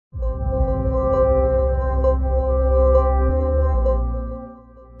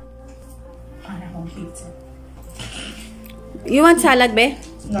You want salad, be?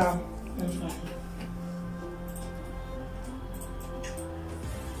 No.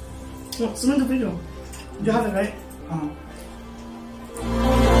 Someone the video. You have it, right?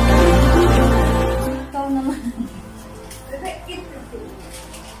 Ikaw naman.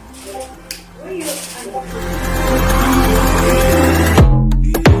 Oh, you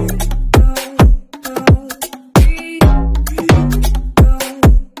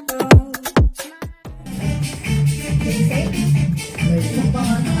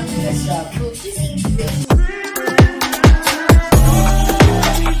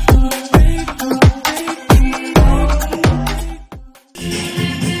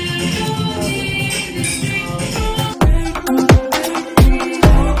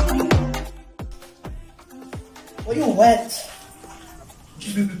wet.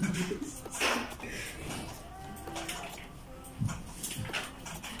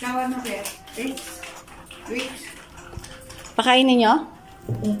 Kawan mo, Beth. Wait. Pakainin nyo?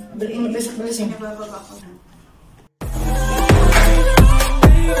 Bilis. Nabababa ko na.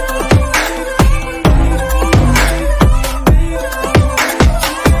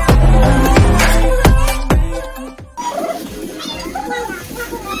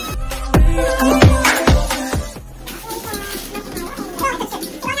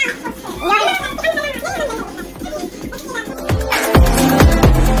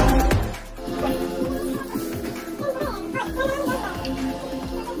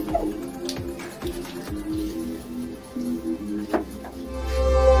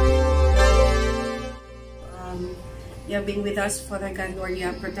 You have been with us, Father God, Lord.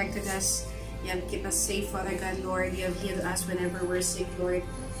 You have protected us. You have kept us safe, Father God, Lord. You have healed us whenever we're sick, Lord.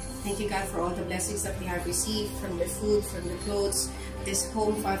 Thank you, God, for all the blessings that we have received from the food, from the clothes, this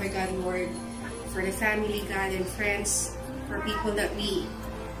home, Father God, Lord, for the family, God, and friends, for people that we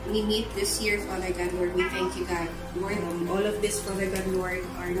meet this year, Father God, Lord. We thank you, God. Lord, all of this, Father God, Lord,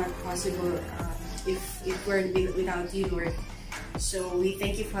 are not possible if it weren't without you, Lord. So we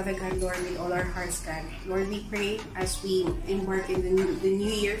thank you, Father God, Lord, with all our hearts, God. Lord, we pray as we embark in the new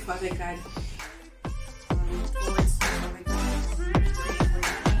year, Father God.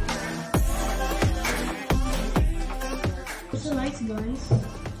 What's the lights, guys?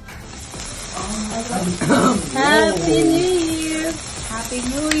 Happy New Year! Happy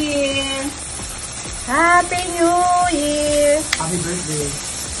New Year! Happy New Year! Happy birthday.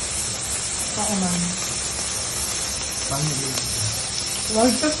 Oo, ma'am. Family.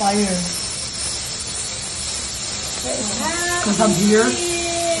 Where's the fire? Because I'm here.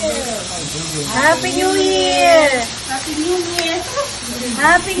 Happy New Year! Happy New Year!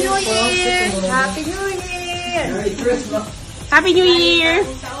 Happy New Year! Happy New Year! Merry Christmas. Happy New Year!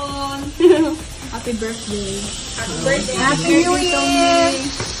 Happy birthday! Happy birthday! Happy New Year!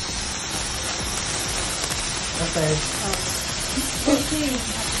 Okay.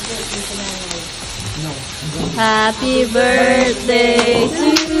 No. Happy birthday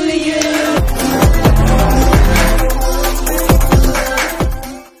to you!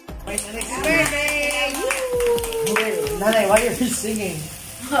 Nanay, why are you singing?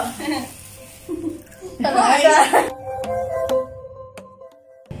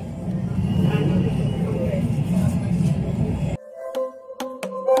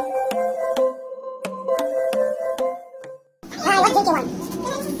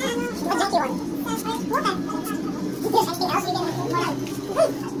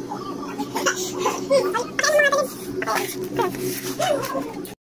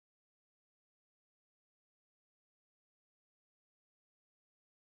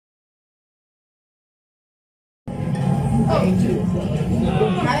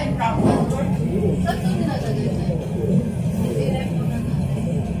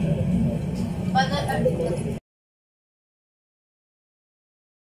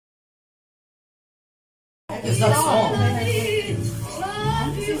 It's not song.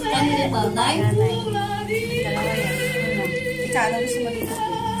 Ikaw, ano gusto mo dito?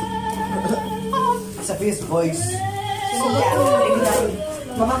 It's a face voice.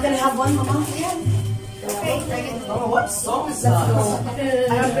 Mama, can I have one, Mama? Oh, what song is that? I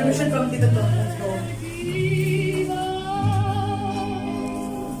have permission from Tito to. Let's go.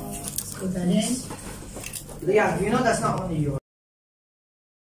 Yeah, you know that's not only yours.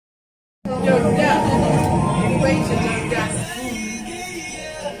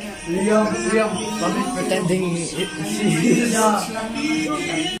 Liam, Mommy's pretending she is.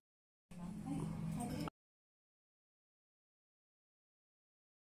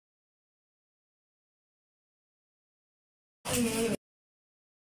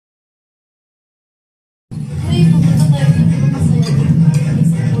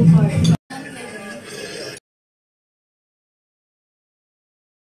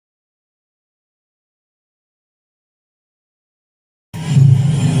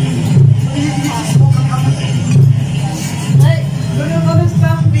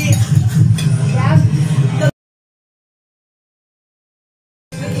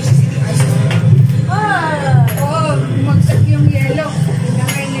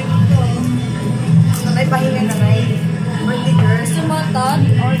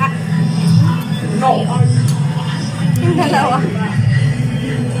 Dalawa.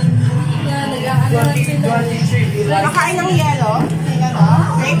 Nakain ng yelo.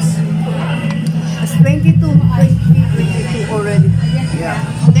 Grapes. It's 22 already. Yeah.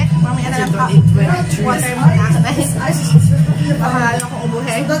 Okay, mamaya na lang pa. Water mo na. Mahal ako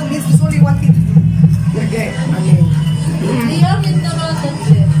ubuhin. That means it's only 150. Okay, I mean.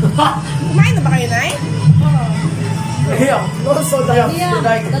 Kumain na ba kayo, Nay? Yeah, no soda.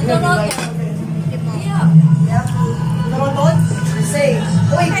 Like, say,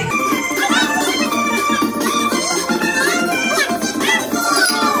 wait.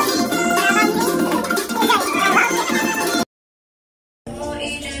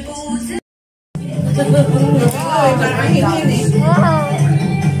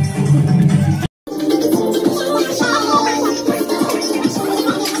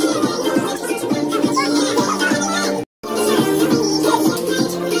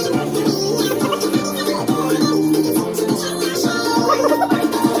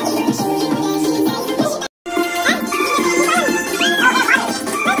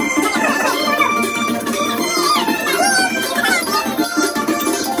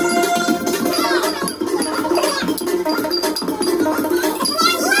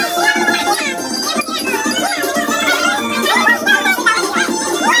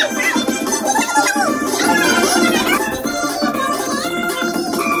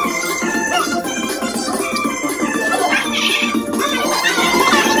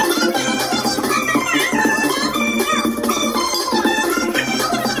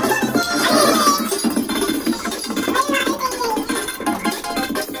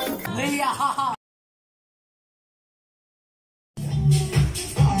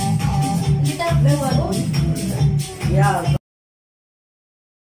 Yeah.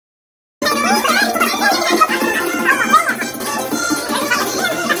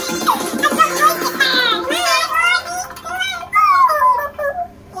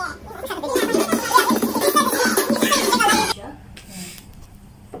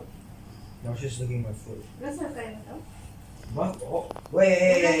 Now she's looking at my food. What? Oh,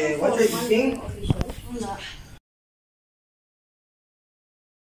 wait, what are you eating?